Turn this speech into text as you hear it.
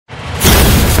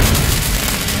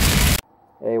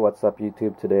Hey, what's up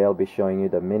YouTube? Today I'll be showing you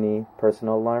the mini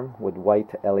personal alarm with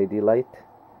white LED light.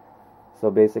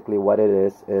 So basically what it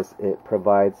is it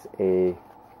provides a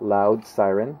loud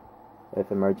siren if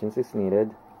emergency is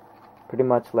needed, pretty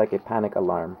much like a panic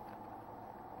alarm.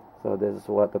 So this is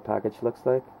what the package looks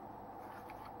like.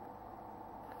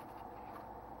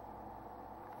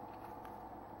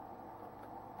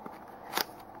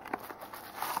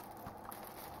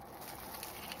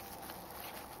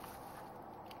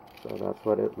 So that's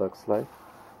what it looks like.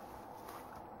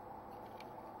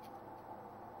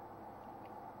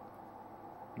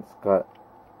 It's got,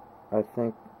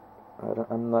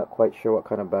 I'm not quite sure what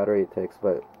kind of battery it takes,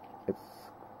 but it's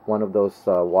one of those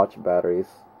watch batteries.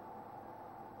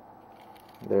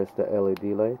 There's the LED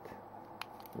light,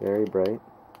 very bright.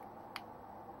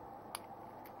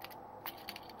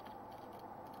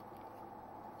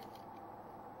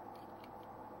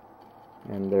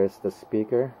 And there's the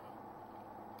speaker.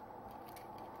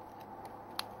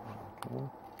 Okay.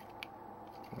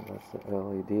 So that's the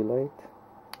LED light.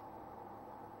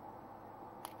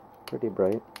 Pretty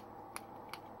bright.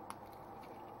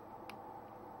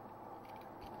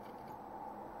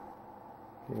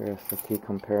 Here's the key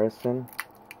comparison.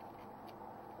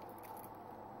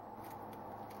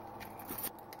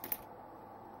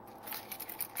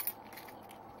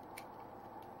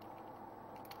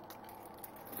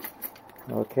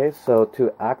 Okay, so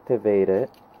to activate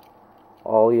it,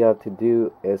 all you have to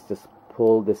do is just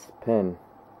pull this pin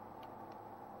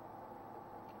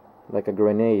like a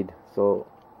grenade. So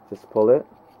just pull it.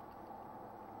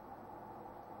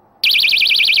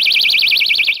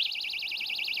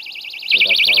 So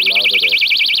that's how loud it is.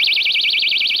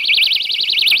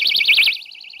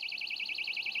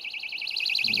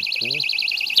 Okay.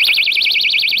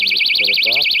 And just put it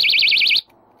back.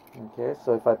 Okay,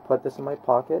 so if I put this in my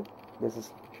pocket, this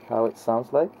is how it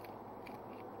sounds like.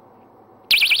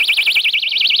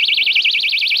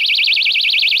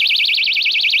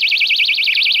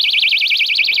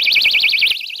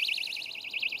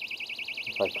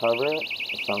 If I cover it,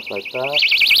 it sounds like that.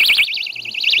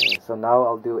 Okay, so now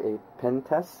I'll do a pin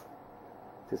test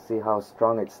to see how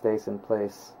strong it stays in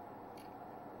place.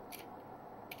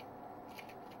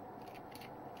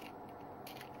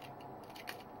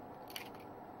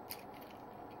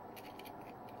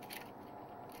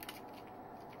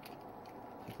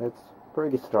 It's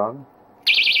pretty strong.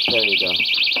 There you go.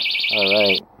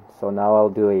 Alright, so now I'll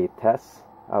do a test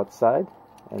outside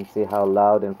and see how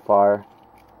loud and far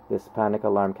this panic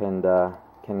alarm can go.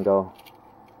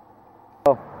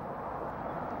 Oh.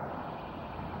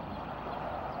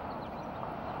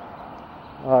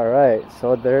 Alright,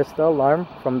 so there's the alarm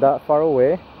from that far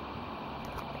away.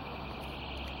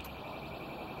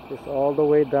 It's all the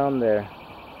way down there.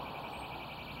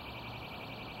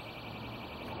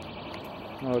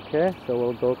 Okay, so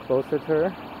we'll go closer to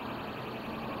her.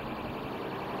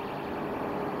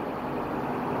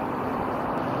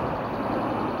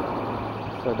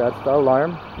 So that's the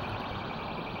alarm.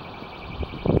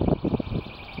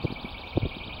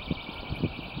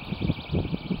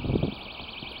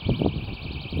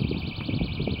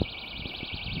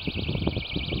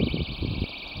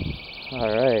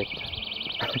 Alright.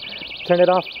 Turn it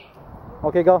off.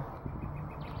 Okay, go.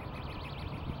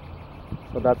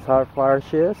 So that's how far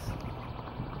she is.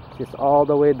 She's all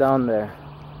the way down there.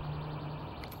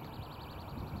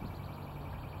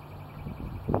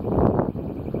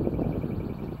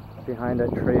 Behind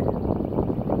that tree.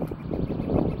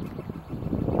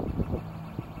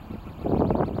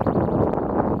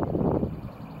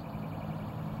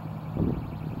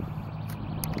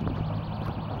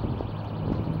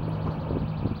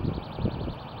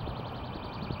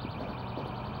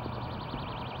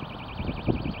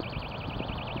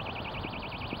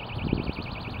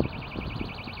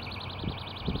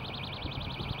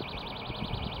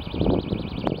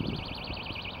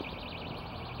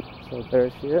 So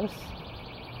there she is.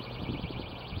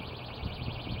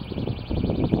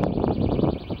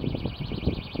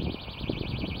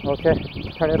 Okay,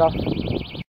 turn it off.